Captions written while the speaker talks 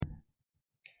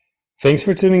Thanks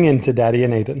for tuning in to Daddy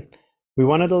and Aiden. We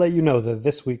wanted to let you know that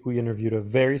this week we interviewed a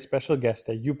very special guest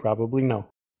that you probably know.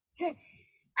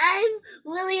 I'm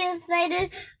really excited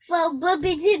for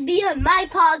Blippi to be on my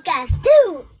podcast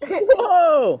too.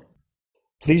 Whoa!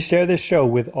 Please share this show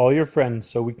with all your friends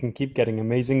so we can keep getting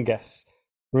amazing guests.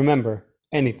 Remember,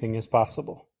 anything is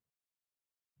possible.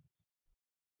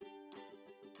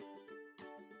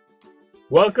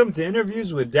 Welcome to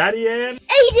Interviews with Daddy and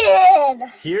Aiden!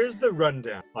 Here's the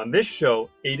rundown. On this show,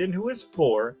 Aiden, who is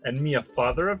 4, and me, a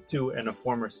father of 2 and a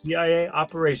former CIA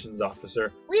operations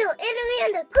officer, We'll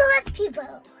interview the coolest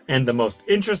people. and the most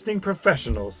interesting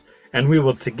professionals, and we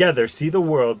will together see the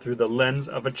world through the lens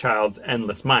of a child's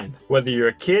endless mind. Whether you're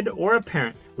a kid or a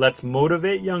parent, let's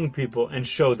motivate young people and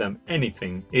show them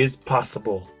anything is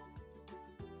possible.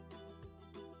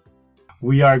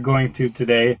 We are going to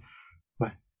today...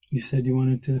 What? You said you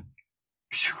wanted to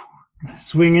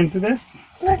swing into this?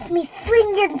 Let me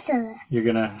swing into this. You're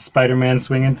gonna Spider-Man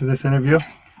swing into this interview?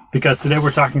 Because today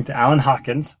we're talking to Alan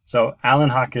Hawkins. So Alan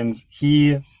Hawkins,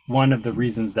 one of the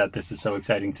reasons that this is so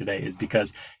exciting today is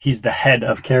because he's the head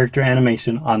of character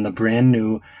animation on the brand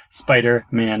new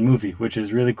Spider-Man movie, which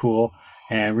is really cool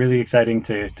and really exciting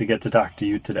to get to talk to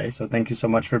you today. So thank you so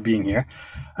much for being here.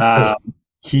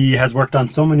 He has worked on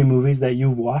so many movies that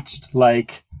you've watched,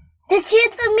 like The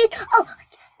Chance of Me. Oh,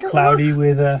 Cloudy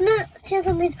with a... No, Chance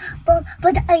of Me.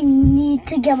 But I need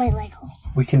to get my Lego.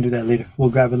 We can do that later. We'll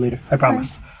grab it later. I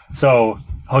promise. So,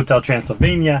 Hotel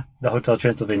Transylvania, the Hotel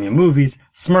Transylvania movies,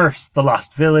 Smurfs, The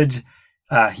Lost Village.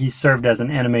 He served as an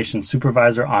animation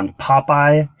supervisor on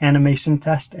Popeye Animation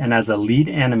Test and as a lead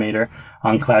animator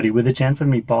on Cloudy with a Chance of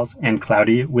Meatballs and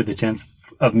Cloudy with a Chance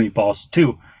of Meatballs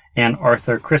 2 and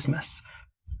Arthur Christmas.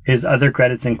 His other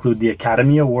credits include the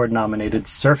Academy Award nominated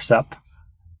Surf's Up,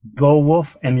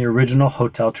 Beowulf, and the original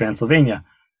Hotel Transylvania.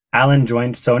 Alan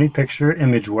joined Sony Picture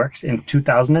Imageworks in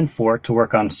 2004 to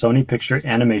work on Sony Picture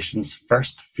Animation's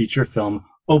first feature film,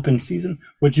 Open Season,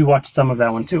 which you watched some of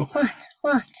that one too.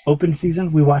 What? Open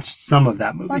Season? We watched some of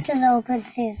that movie. What is Open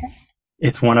Season?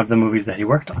 It's one of the movies that he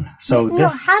worked on. So No,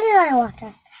 how did I watch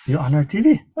it? You're on our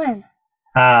TV. When?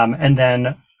 And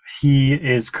then he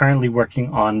is currently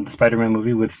working on the Spider-Man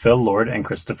movie with Phil Lord and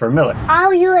Christopher Miller.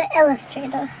 Are you an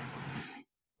illustrator?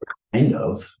 Kind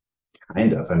of.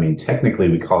 I mean, technically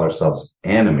we call ourselves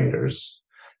animators.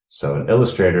 So an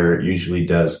illustrator usually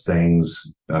does things,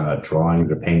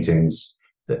 drawings or paintings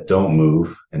that don't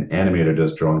move. An animator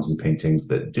does drawings and paintings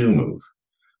that do move.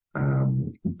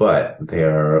 But they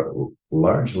are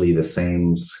largely the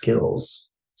same skills.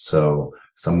 So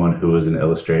someone who is an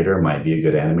illustrator might be a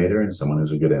good animator, and someone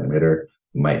who's a good animator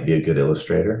might be a good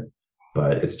illustrator.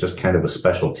 But it's just kind of a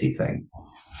specialty thing.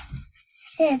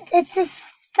 It's a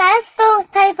special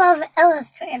type of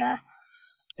illustrator.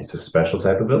 It's a special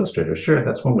type of illustrator. Sure,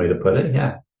 that's one way to put it.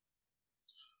 Yeah.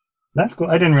 That's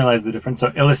cool. I didn't realize the difference.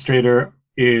 So illustrator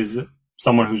is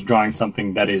someone who's drawing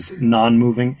something that is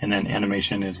non-moving, and then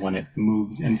animation is when it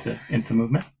moves into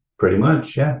movement. Pretty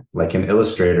much, yeah. Like an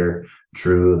illustrator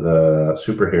drew the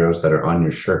superheroes that are on your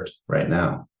shirt right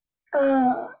now.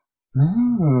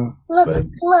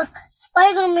 Look,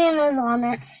 Spider-Man is on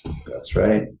it. That's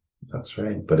right.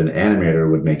 But an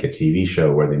animator would make a TV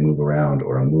show where they move around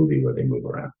or a movie where they move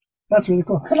around. That's really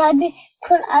cool. Could I make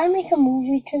a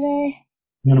movie today?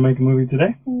 You want to make a movie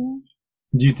today? Mm.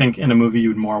 Do you think in a movie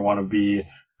you'd more want to be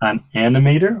an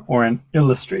animator or an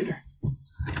illustrator?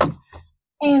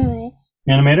 Anyway.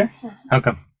 Animator? How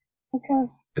come?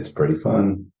 Because It's pretty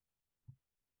fun.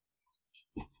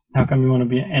 How come you want to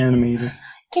be an animator?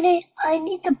 I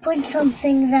need to print some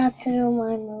things out to do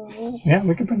my movie. Yeah,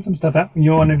 we could print some stuff out.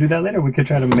 You want to do that later? We could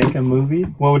try to make a movie.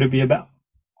 What would it be about?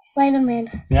 Spider-Man.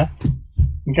 Yeah?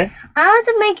 Okay. I want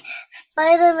to make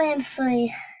Spider-Man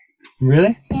 3.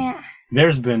 Really? Yeah.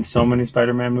 There's been so many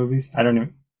Spider-Man movies. I don't know.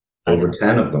 Over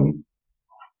 10 of them.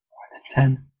 More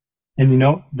than 10. And you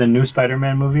know, the new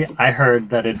Spider-Man movie, I heard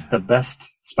that it's the best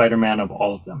Spider-Man of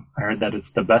all of them. I heard that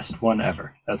it's the best one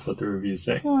ever. That's what the reviews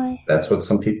say. Why? That's what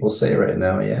some people say right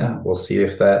now. Yeah, we'll see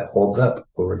if that holds up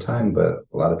over time. But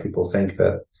a lot of people think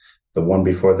that the one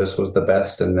before this was the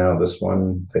best, and now this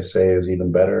one they say is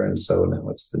even better, and so now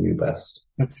it's the new best.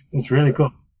 It's really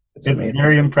cool. It's amazing.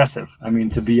 Very impressive. I mean,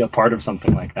 to be a part of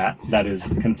something like that is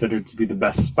considered to be the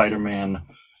best Spider-Man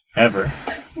ever.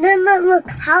 Look,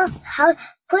 how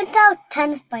print out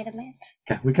 10 Spider-Mans.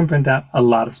 Okay, we can print out a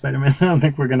lot of Spider-Mans. I don't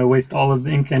think we're going to waste all of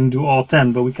the ink and do all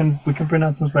 10, but we can print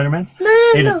out some Spider-Mans.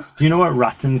 No. Do you know what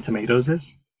Rotten Tomatoes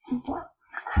is?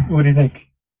 What do you think?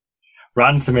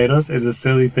 Rotten Tomatoes is a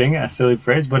silly thing, a silly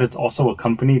phrase, but it's also a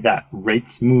company that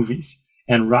rates movies.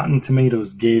 And Rotten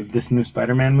Tomatoes gave this new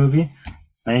Spider-Man movie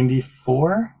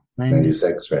 94,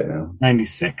 96 right now.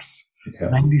 96. Yeah.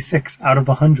 96 out of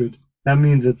 100. That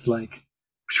means it's like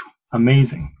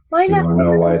amazing. Why Do you not? want to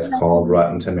know why it's called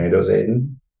Rotten Tomatoes,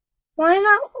 Aiden? Why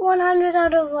not 100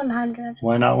 out of 100?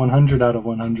 Why not 100 out of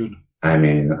 100? I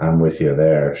mean, I'm with you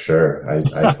there. Sure. I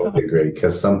totally agree.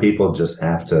 Because some people just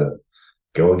have to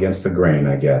go against the grain,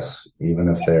 I guess, even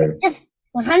if they're... Just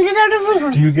 100 out of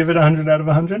 100. Do you give it 100 out of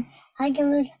 100? I give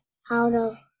it out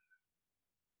of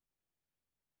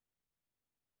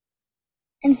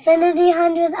Infinity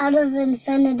 100 out of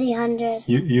Infinity 100.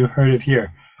 You heard it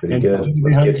here. Pretty good.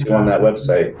 Let's get you on that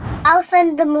website. I'll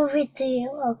send the movie to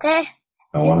you, okay?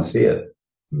 I want to see it.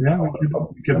 Yeah, we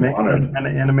could I'm make honored. an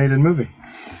animated movie.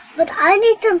 But I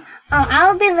need to.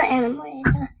 I'll be the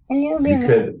animator, and you'll be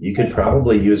You could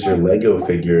probably use your Lego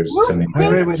figures to make...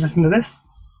 Wait, listen to this.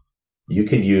 You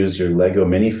could use your Lego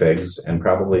minifigs and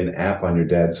probably an app on your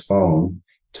dad's phone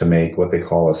to make what they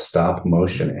call a stop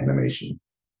motion animation.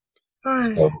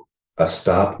 So a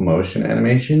stop motion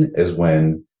animation is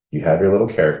when you have your little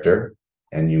character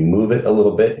and you move it a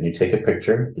little bit and you take a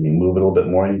picture, and you move it a little bit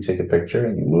more and you take a picture,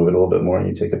 and you move it a little bit more and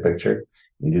you take a picture.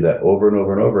 You do that over and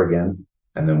over and over again.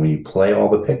 And then when you play all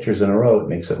the pictures in a row, it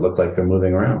makes it look like they're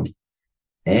moving around.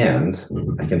 And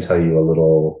I can tell you a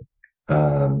little,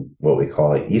 what we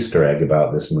call an Easter egg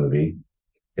about this movie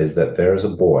is that there's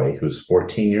a boy who's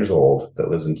 14 years old that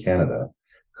lives in Canada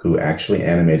who actually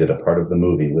animated a part of the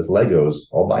movie with Legos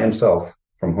all by himself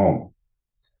from home.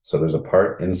 So there's a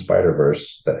part in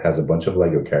Spider-Verse that has a bunch of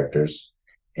Lego characters,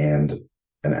 and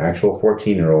an actual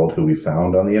 14-year-old who we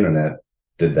found on the internet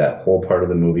did that whole part of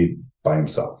the movie by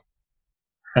himself.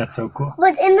 That's so cool.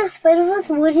 But in the Spider-Verse,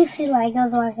 would you see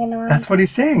Legos walking around? That's what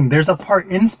he's saying. There's a part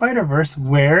in Spider-Verse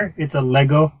where it's a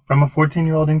Lego from a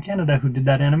 14-year-old in Canada who did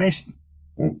that animation.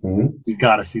 Mm-hmm. You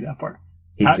gotta see that part.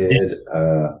 He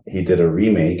did a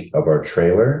remake of our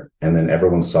trailer, and then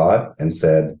everyone saw it and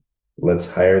said,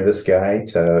 let's hire this guy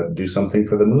to do something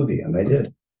for the movie. And they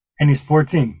did. And he's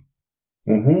 14.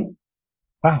 Mm-hmm.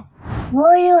 Wow.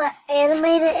 Will you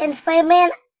animate it in Spider-Man?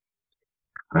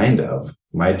 Kind of.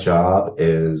 My job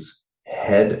is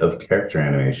head of character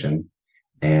animation.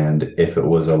 And if it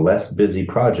was a less busy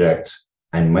project,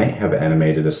 I might have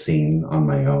animated a scene on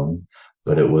my own.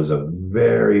 But it was a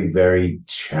very, very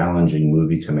challenging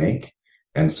movie to make.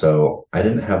 And so I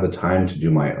didn't have the time to do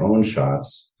my own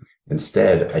shots.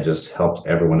 Instead, I just helped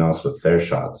everyone else with their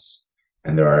shots.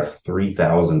 And there are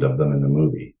 3,000 of them in the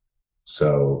movie.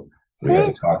 So we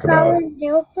had to talk about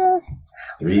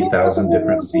 3,000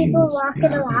 different scenes.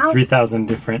 3,000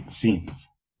 different scenes.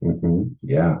 Mm-hmm.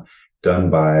 Yeah.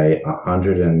 Done by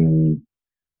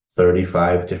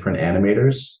 135 different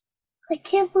animators. I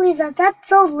can't believe that. That's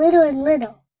so little and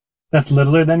little. That's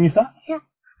littler than you thought? Yeah.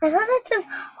 I thought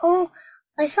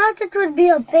it would be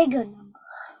a bigger number.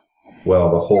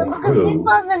 Well, the whole Because crew.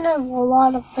 3,000 is a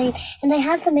lot of things, and they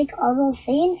had to make all those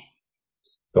scenes.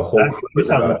 The whole crew was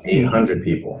about 800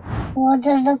 people. What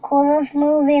is the coolest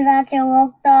movie that you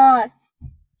worked on?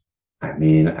 I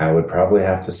mean, I would probably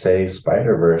have to say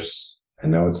Spider-Verse. I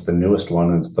know it's the newest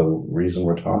one. It's the reason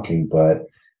we're talking, but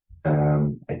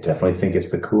I definitely think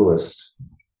it's the coolest.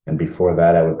 And before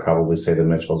that, I would probably say The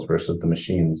Mitchells versus the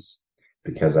Machines,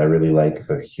 because I really like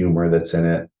the humor that's in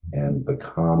it and the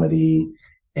comedy.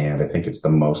 And I think it's the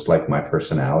most like my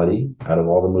personality out of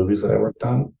all the movies that I worked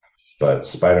on. But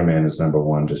Spider-Man is number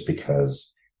one just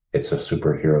because it's a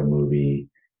superhero movie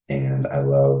and I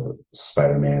love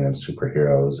Spider-Man and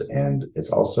superheroes. And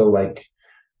it's also like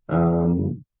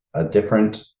a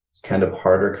different kind of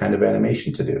harder kind of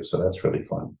animation to do. So that's really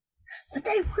fun. But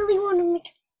I really want to make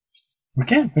We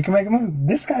can make a movie.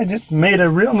 This guy just made a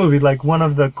real movie, like one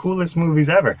of the coolest movies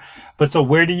ever. But so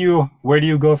where do you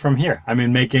go from here? I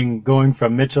mean, going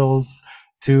from Mitchell's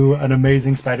to an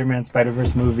amazing Spider-Man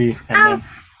Spider-Verse movie, and then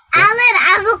Alan,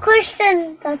 I have a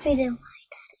question that we do.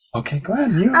 okay, go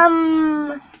ahead. You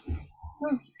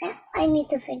I need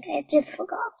to think. I just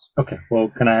forgot. okay?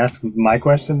 Well, can I ask my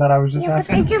question that I was just Yeah, but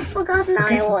I asking? just forgot now.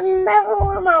 Okay, I will never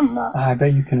remember. I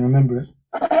bet you can remember it.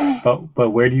 But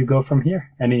where do you go from here?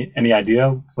 Any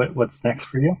idea what's next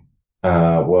for you?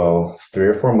 Well, 3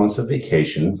 or 4 months of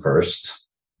vacation first.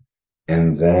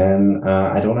 And then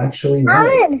I don't actually know.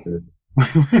 Alan! I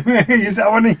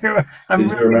want to hear.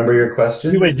 Did you remember your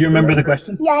question? Wait, do you remember the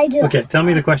question? Yeah, I do. Okay, tell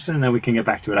me the question, and then we can get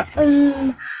back to it after.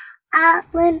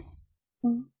 Alan,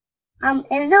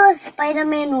 is there a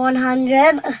Spider-Man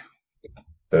 100?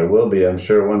 There will be, I'm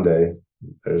sure, one day.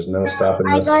 There's no stopping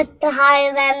I this. got the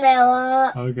higher than there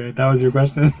were. Okay, that was your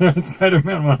question.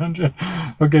 Spider-Man 100.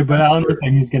 Okay, but Alan was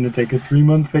saying he's going to take a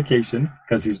 3-month vacation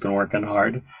because he's been working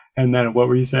hard. And then what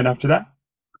were you saying after that?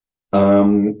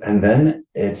 And then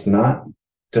it's not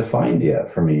defined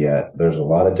yet for me yet. There's a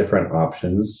lot of different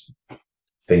options,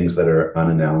 things that are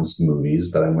unannounced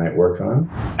movies that I might work on.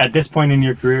 At this point in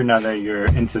your career, now that you're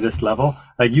into this level,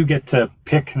 like you get to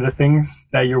pick the things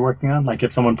that you're working on. Like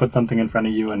if someone puts something in front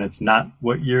of you and it's not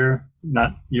your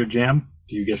jam,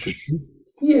 do you get to?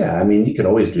 Yeah, I mean, you can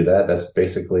always do that. That's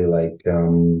basically like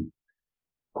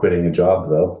quitting a job,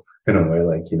 though, in a way.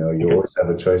 Like, you always have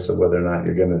a choice of whether or not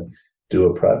you're going to do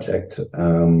a project.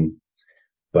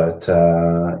 But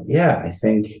yeah, I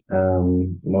think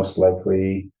most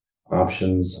likely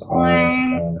options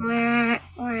are.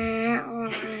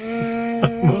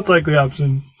 Most likely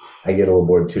options. I get a little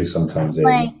bored too sometimes. This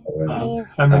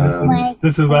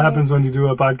is what happens when you do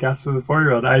a podcast with a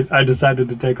 4-year-old. I decided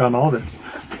to take on all this.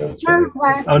 That's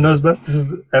right. Oh, nose bust. This is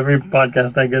every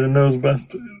podcast I get a nose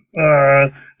bust.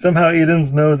 Somehow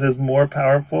Eden's nose is more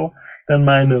powerful than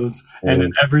my nose. And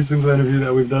in every single interview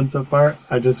that we've done so far,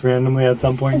 I just randomly at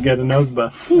some point get a nose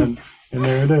bust. And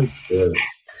there it is. Good.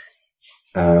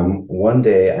 One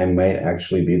day I might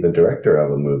actually be the director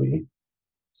of a movie.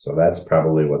 So that's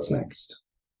probably what's next.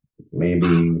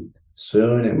 Maybe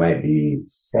soon, it might be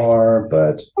far,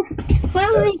 but... Oh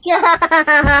my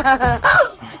God!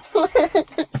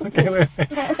 Okay, wait. Come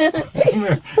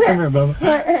here, Bubba.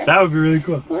 That would be really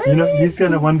cool. He's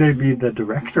going to one day be the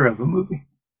director of a movie.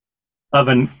 Of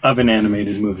an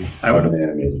animated movie. Of an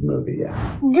animated movie,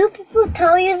 yeah. Do people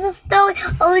tell you the story,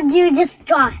 or do you just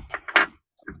draw it?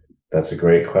 That's a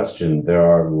great question. There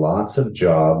are lots of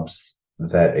jobs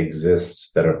that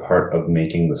exist that are part of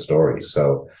making the story.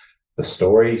 So the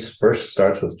story first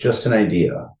starts with just an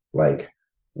idea. Like,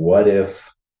 what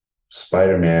if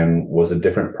Spider-Man was a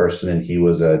different person and he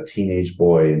was a teenage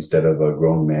boy instead of a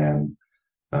grown man?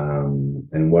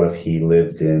 And what if he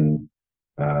lived in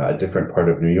a different part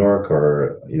of New York,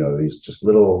 or, these just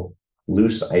little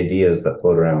loose ideas that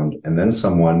float around. And then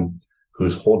someone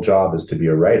whose whole job is to be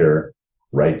a writer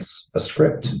writes a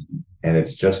script, and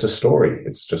it's just a story.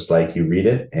 It's just like you read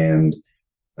it, and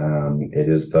it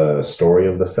is the story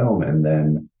of the film. And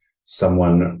then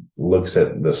someone looks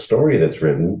at the story that's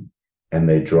written and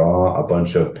they draw a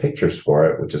bunch of pictures for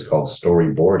it, which is called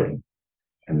storyboarding.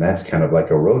 And that's kind of like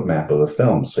a roadmap of the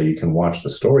film. So you can watch the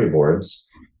storyboards,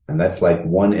 and that's like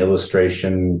one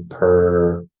illustration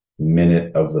per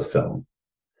minute of the film.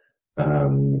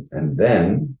 And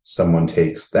then someone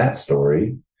takes that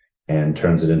story and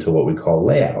turns it into what we call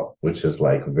layout, which is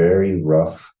like very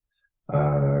rough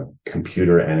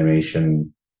computer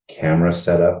animation camera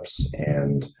setups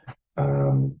and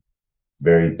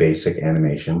very basic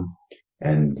animation.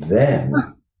 And then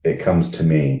it comes to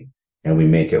me, and we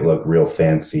make it look real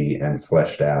fancy and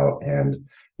fleshed out. And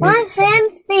not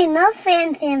fancy, not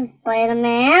fancy in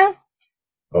Spider-Man.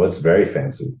 Oh, it's very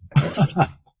fancy.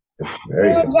 It's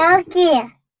very fancy.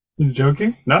 He's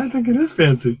joking? No, I think it is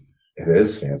fancy. It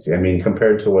is fancy. I mean,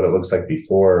 compared to what it looks like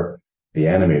before the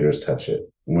animators touch it.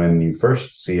 When you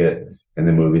first see it in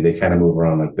the movie, they kind of move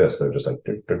around like this. They're just like,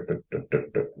 duk, duk, duk, duk,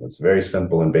 duk, duk. It's very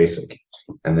simple and basic.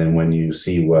 And then when you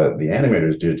see what the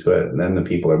animators do to it, and then the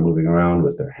people are moving around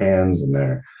with their hands, and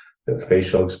their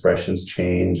facial expressions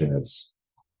change, and it's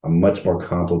a much more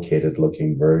complicated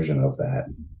looking version of that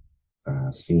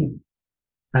scene.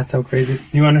 That's so crazy.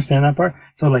 Do you understand that part?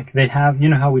 So like they have,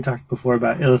 how we talked before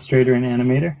about Illustrator and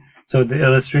Animator? So the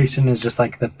illustration is just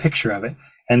like the picture of it.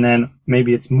 And then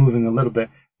maybe it's moving a little bit.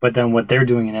 But then what they're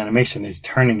doing in animation is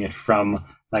turning it from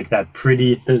like that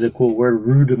pretty, there's a cool word,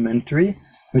 rudimentary,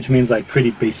 which means like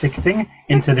pretty basic thing,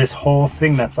 into this whole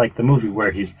thing that's like the movie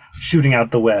where he's shooting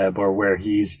out the web, or where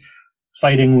he's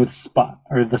fighting with Spot,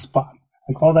 or the Spot.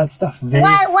 Like all that stuff.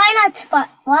 Why not Spot?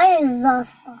 Why is the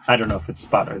Spot? I don't know if it's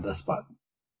Spot or the Spot.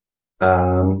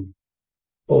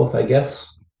 Both, I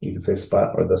guess. You could say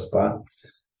Spot or the Spot.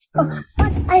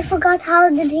 I forgot, how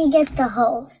did he get the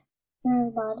hose in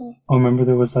his body? Oh, remember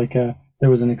there was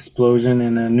an explosion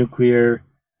in a nuclear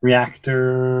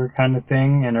reactor kind of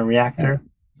thing, in a reactor,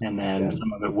 and then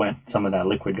some of that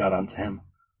liquid got onto him.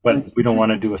 But we don't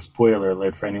want to do a spoiler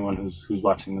alert for anyone who's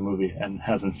watching the movie and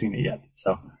hasn't seen it yet.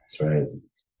 So that's right.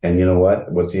 And you know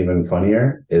what? What's even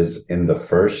funnier is in the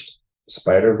first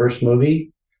Spider-Verse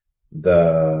movie,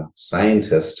 the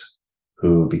scientist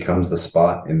who becomes the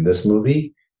Spot in this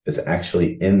movie is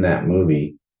actually in that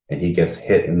movie, and he gets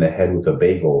hit in the head with a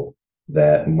bagel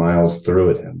that Miles threw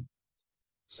at him.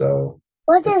 So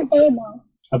what is bagel?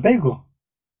 A bagel.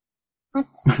 What?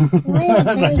 Why is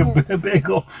bagel? Like a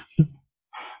bagel.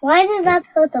 Why did that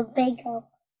throw the bagel?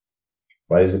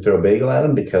 Why does he throw a bagel at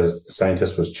him? Because the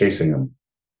scientist was chasing him,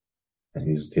 and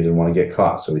he didn't want to get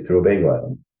caught, so he threw a bagel at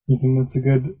him. You think that's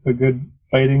a good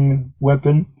fighting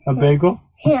weapon? A bagel?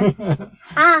 Yeah.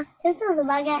 This is a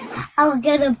bad guy. I'll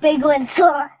get a big one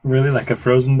sword. Really, like a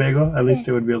frozen bagel? At least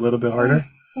it would be a little bit harder.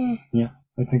 Yeah. Yeah,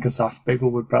 I think a soft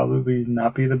bagel would probably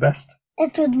not be the best.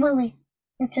 It would really.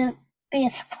 It would be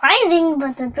surprising,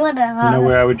 but it would have. You know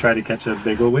where I would try to catch a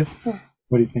bagel with? Yeah.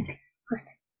 What do you think? What?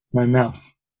 My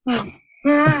mouth.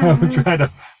 I would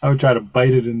try to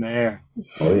bite it in the air.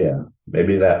 Oh yeah,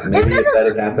 maybe if that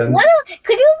had happened.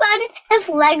 Could you imagine if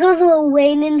Legos were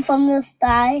raining from the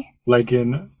sky? Like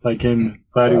in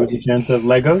Cloudy with a Chance of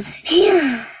Legos?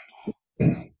 Yeah.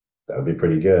 That would be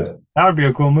pretty good. That would be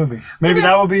a cool movie. Maybe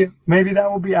that will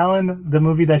be Alan, the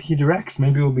movie that he directs.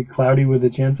 Maybe it will be Cloudy with a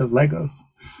Chance of Legos.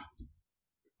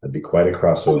 That'd be quite a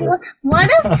crossover. What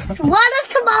if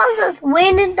tomorrow is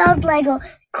raining down Lego?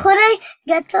 Could I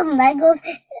get some Legos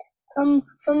from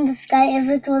the sky if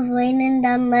it was raining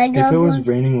down Legos? If it was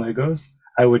raining Legos,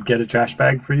 I would get a trash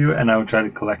bag for you, and I would try to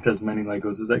collect as many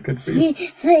Legos as I could for you.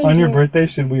 On your birthday,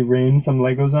 should we rain some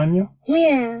Legos on you?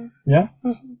 Yeah. Yeah?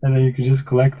 Mm-hmm. And then you could just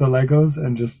collect the Legos,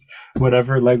 and just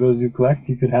whatever Legos you collect,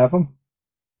 you could have them.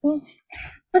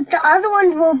 But the other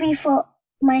ones will be for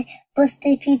my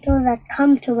birthday people that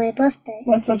come to my birthday.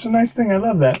 That's such a nice thing. I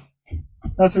love that.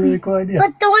 That's a really cool idea.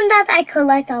 But the one that I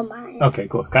collect are mine. Okay,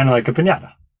 cool. Kind of like a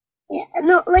piñata. Yeah,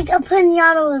 no, like a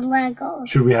piñata with Legos.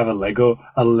 Should we have a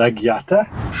legiata?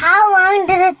 How long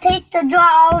did it take to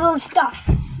draw all those stuff?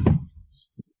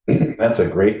 That's a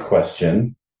great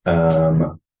question.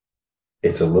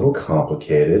 It's a little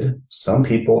complicated. Some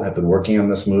people have been working on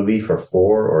this movie for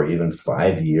 4 or even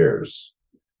 5 years.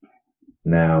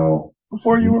 Now,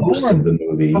 before you were most born. of the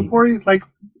movie. Before you, like,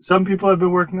 some people have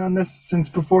been working on this since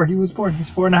before he was born.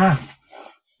 He's 4.5.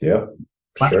 Yep,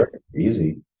 wow. Sure,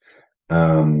 easy.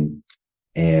 And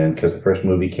because the first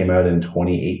movie came out in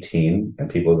 2018, and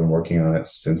people have been working on it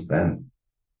since then,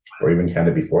 or even kind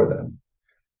of before then.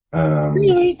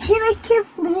 2018, I can't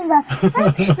believe that. That's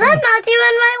not even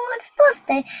my one's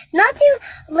birthday. Not even,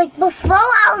 like, before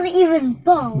I was even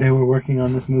born. They were working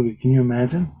on this movie. Can you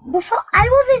imagine? Before, I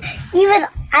was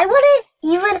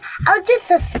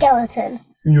just a skeleton.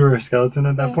 You were a skeleton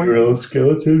at that point? You were a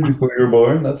skeleton before you were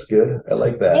born? That's good. I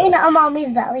like that. In a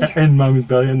mommy's belly. In mommy's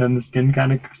belly, and then the skin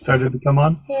kind of started to come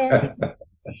on? Yeah.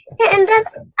 And then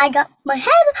I got my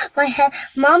head,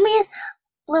 mommy's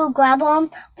little grab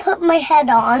arm, put my head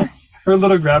on. Her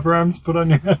little grabber arms put on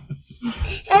your head.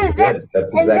 And then,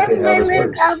 that's exactly and how then this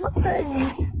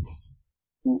works.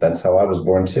 That's how I was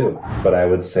born too. But I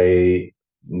would say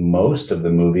most of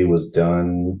the movie was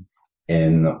done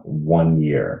in 1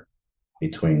 year,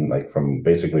 from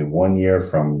basically 1 year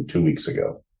from 2 weeks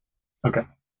ago. Okay.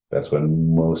 That's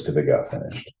when most of it got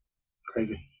finished.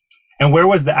 Crazy. And where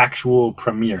was the actual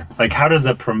premiere? Like, how does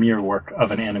a premiere work of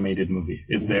an animated movie?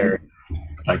 Is there,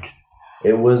 like...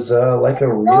 It was like a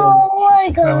real...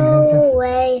 Go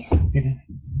away. It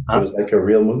was like a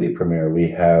real movie premiere. We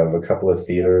have a couple of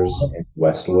theaters in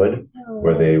Westwood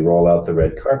where they roll out the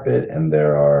red carpet, and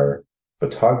there are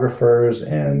photographers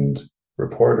and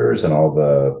reporters and all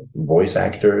the voice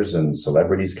actors and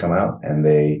celebrities come out, and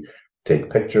they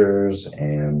take pictures,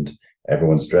 and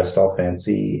everyone's dressed all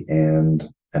fancy, and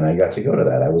I got to go to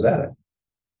that. I was at it.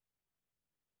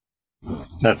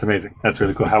 That's amazing. That's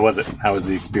really cool. How was it? How was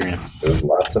the experience? It was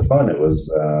lots of fun. It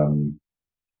was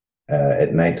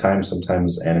at nighttime.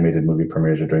 Sometimes animated movie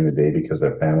premieres are during the day because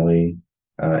they're family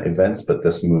events, but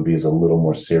this movie is a little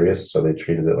more serious, so they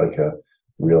treated it like a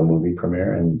real movie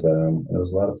premiere, and it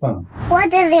was a lot of fun.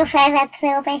 What is your favorite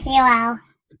superhero?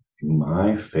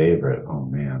 My favorite? Oh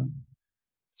man,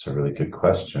 it's a really good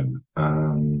question.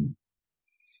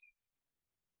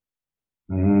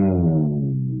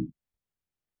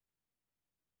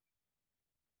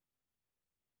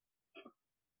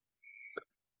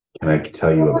 Can I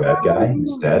tell you a bad guy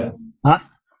instead? Huh?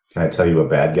 Can I tell you a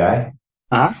bad guy?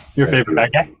 Your favorite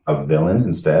bad guy? A villain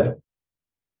instead?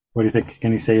 What do you think?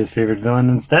 Can you say his favorite villain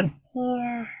instead?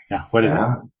 Yeah. Yeah, what is it?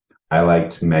 I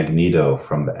liked Magneto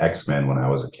from the X-Men when I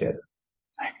was a kid.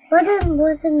 What is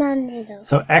Magneto?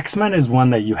 So X-Men is one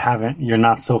that you're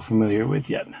not so familiar with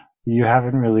yet. You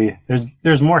haven't really,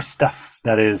 there's more stuff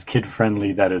that is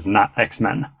kid-friendly that is not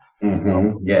X-Men. Mm-hmm.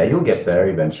 So, yeah, you'll get there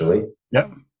eventually.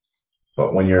 Yep.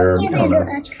 But when you're,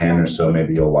 10 or so,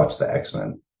 maybe you'll watch the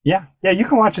X-Men. Yeah, you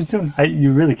can watch it soon.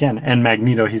 You really can. And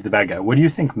Magneto, he's the bad guy. What do you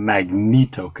think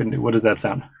Magneto can do? What does that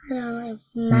sound?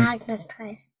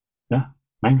 Magnetize. Yeah,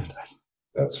 magnetize.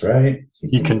 That's right.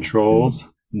 He controls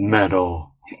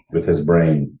metal. With his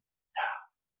brain.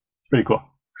 It's pretty cool.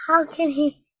 How can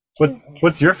he...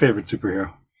 What's your favorite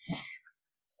superhero?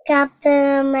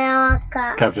 Captain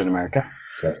America. Captain America.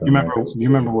 Captain You remember? America's You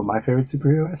remember what my favorite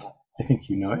superhero is? I think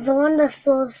you know it. The one that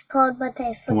throws cards, but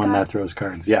I The one that forgot. throws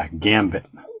cards. Yeah, Gambit.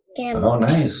 Gambit. Oh,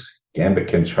 nice. Gambit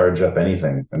can charge up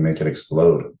anything and make it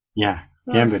explode. Yeah,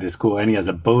 Gambit is cool, and he has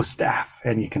a bow staff,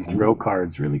 and he can throw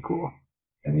cards. Really cool.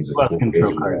 And he's a Who else cool can throw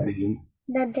Asian cards? guy. Ian?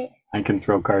 I I can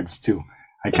throw cards too.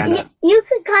 I kind of. You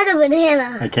could cut a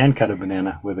banana. I can cut a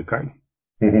banana with a card.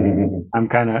 I'm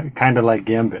kind of like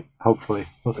Gambit. Hopefully,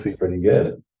 we'll see. That's pretty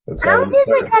good. That's How how did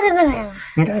I cut a banana?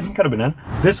 Okay, I can cut a banana.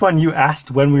 This one you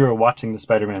asked when we were watching the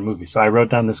Spider-Man movie, so I wrote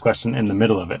down this question in the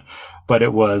middle of it. But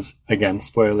it was, again,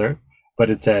 spoiler,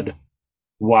 but it said,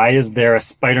 why is there a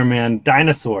Spider-Man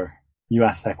dinosaur? You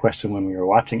asked that question when we were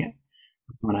watching it.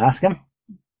 Want to ask him?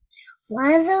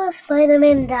 Why is there a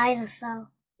Spider-Man dinosaur?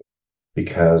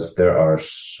 because there are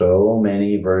so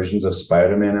many versions of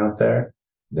Spider-Man out there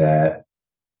that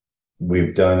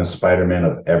we've done a Spider-Man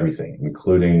of everything,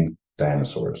 including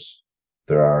dinosaurs.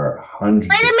 There are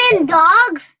hundreds. Spider-Man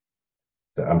dogs?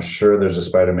 I'm sure there's a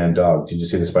Spider-Man dog. Did you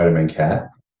see the Spider-Man cat?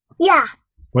 Yeah.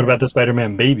 What about the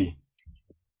Spider-Man baby?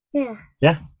 Yeah.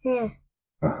 Yeah. Yeah.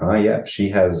 Yeah. She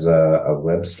has a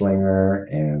web slinger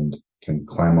and can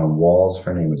climb on walls.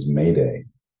 Her name is Mayday.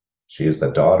 She is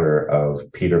the daughter of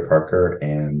Peter Parker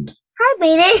and Hi,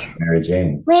 Mayday. Mary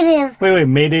Jane. Mayday is... Wait,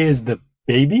 Mayday is the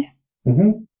baby?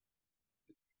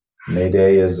 Mm-hmm.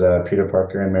 Mayday is Peter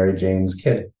Parker and Mary Jane's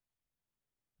kid.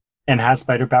 And has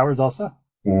spider powers also?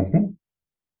 Mm-hmm.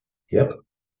 Yep.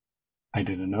 I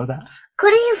didn't know that.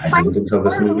 Could he I fight didn't until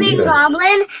this the movie Green either.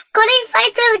 Goblin? Could he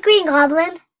fight the Green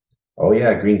Goblin? Oh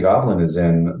yeah, Green Goblin is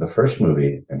in the first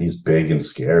movie, and he's big and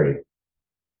scary.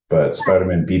 But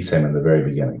Spider-Man beats him in the very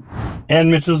beginning. And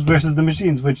Mitchell's versus the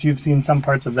Machines, which you've seen some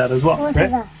parts of that as well, What right?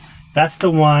 is that? That's the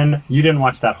one, you didn't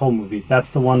watch that whole movie.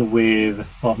 That's the one with,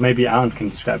 well, maybe Alan can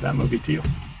describe that movie to you.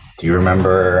 Do you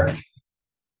remember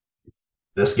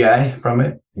this guy from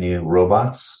it? Any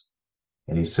robots?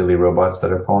 Any silly robots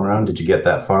that are falling around? Did you get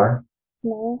that far?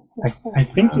 No. I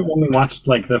think you only watched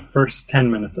like the first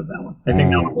 10 minutes of that one. I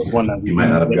think that one was one that we You might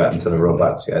not have gotten to the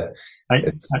robots yet.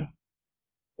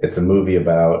 It's a movie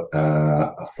about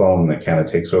a phone that kind of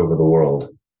takes over the world.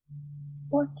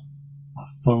 What? A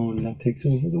phone that takes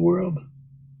over the world.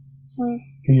 What?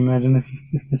 Can you imagine if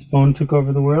this phone took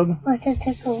over the world? What's it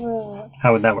take over?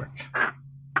 How would that work?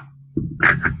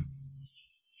 I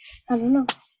don't know.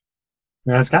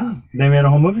 That's Alan. They made a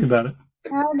whole movie about it.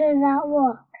 How did that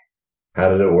work? How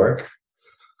did it work?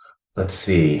 Let's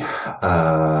see.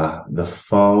 The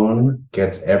phone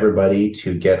gets everybody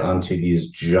to get onto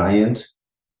these giant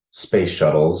space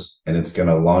shuttles, and it's going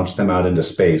to launch them out into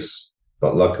space.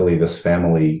 But luckily, this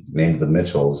family named the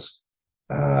Mitchells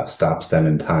stops them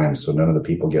in time, so none of the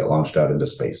people get launched out into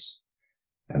space.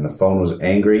 And the phone was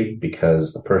angry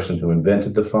because the person who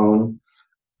invented the phone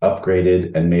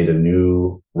upgraded and made a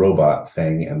new robot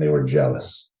thing, and they were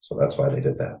jealous. So that's why they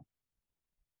did that.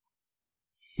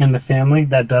 And the family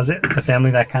that does it, the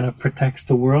family that kind of protects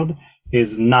the world,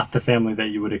 is not the family that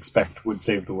you would expect would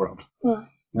save the world. What?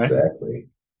 Right? Exactly.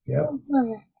 Yep. What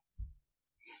was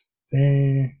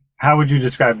it? How would you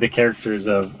describe the characters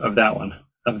of that one,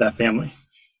 of that family?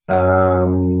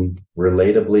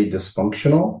 Relatably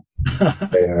dysfunctional.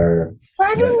 They are.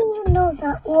 Why don't you know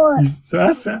that word? So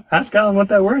ask Alan what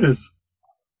that word is.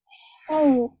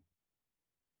 Oh.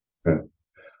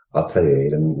 I'll tell you,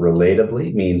 Aiden.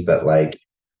 Relatably means that like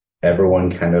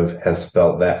everyone kind of has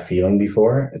felt that feeling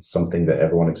before. It's something that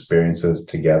everyone experiences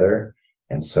together.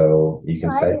 And so you can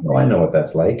say, oh, I know what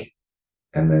that's like.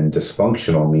 And then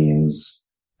dysfunctional means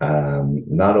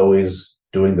not always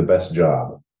doing the best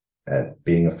job at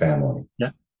being a family.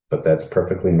 Yeah. But that's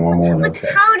perfectly normal and But okay.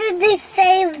 how did they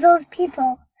save those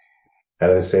people? How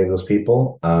do they save those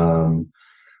people?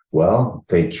 Well,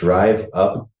 they drive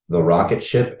up the rocket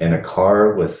ship in a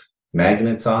car with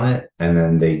magnets on it, and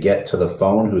then they get to the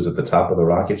phone who's at the top of the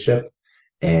rocket ship,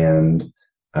 and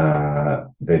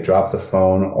they drop the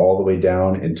phone all the way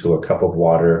down into a cup of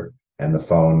water, and the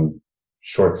phone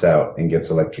shorts out and gets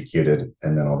electrocuted,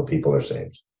 and then all the people are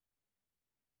saved.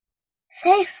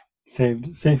 Safe?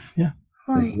 Safe, yeah.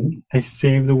 Why? Mhm. They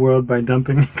save the world by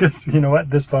dumping, because you know what?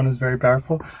 This phone is very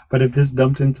powerful. But if this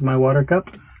dumped into my water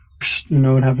cup, you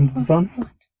know what happened to the phone?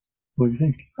 What do you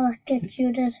think?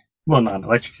 Electrocuted. Well, not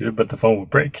electrocuted, but the phone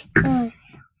would break. Why?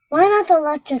 Why not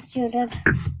electrocuted?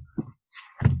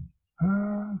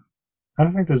 I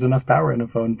don't think there's enough power in a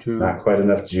phone to... Not quite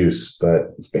enough juice,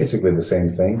 but it's basically the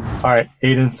same thing. All right,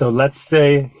 Aiden, so let's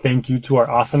say thank you to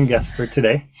our awesome guest for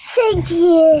today. Thank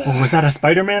you. Oh, was that a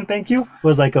Spider-Man thank you?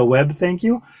 Was like a web thank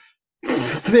you?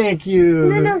 Thank you.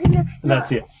 No.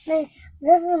 That's it. This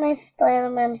is my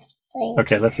Spider-Man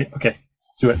Okay, let's see. Okay,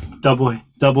 do it.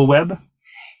 Double web.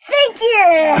 Thank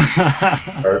you.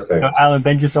 Perfect. So, Alan,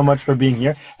 thank you so much for being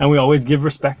here. And we always give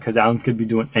respect because Alan could be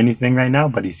doing anything right now,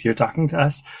 but he's here talking to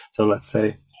us. So let's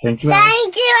say thank you, Alan.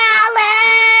 Thank you, Alan.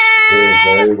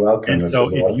 You're very welcome. And This so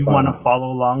was a lot if of you fun. want to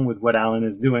follow along with what Alan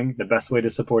is doing, the best way to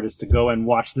support is to go and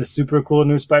watch this super cool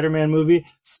new Spider-Man movie,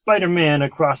 Spider-Man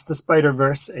Across the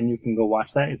Spider-Verse, and you can go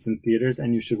watch that. It's in theaters,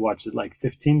 and you should watch it like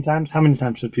 15 times. How many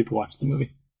times should people watch the movie?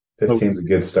 15's a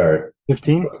good start.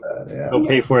 15? Yeah. Go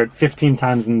pay for it 15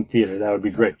 times in the theater. That would be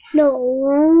great. No,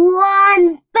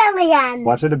 1 billion.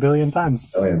 Watch it a billion times.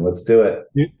 Brilliant. Let's do it.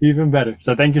 Even better.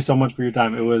 So thank you so much for your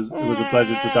time. It was a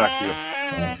pleasure to talk to you.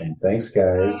 Awesome. Thanks,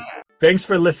 guys. Thanks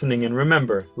for listening, and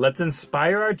remember, let's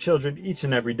inspire our children each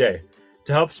and every day.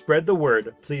 To help spread the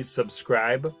word, please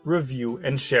subscribe, review,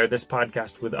 and share this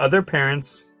podcast with other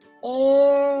parents.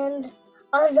 And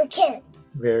other kids.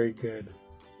 Very good.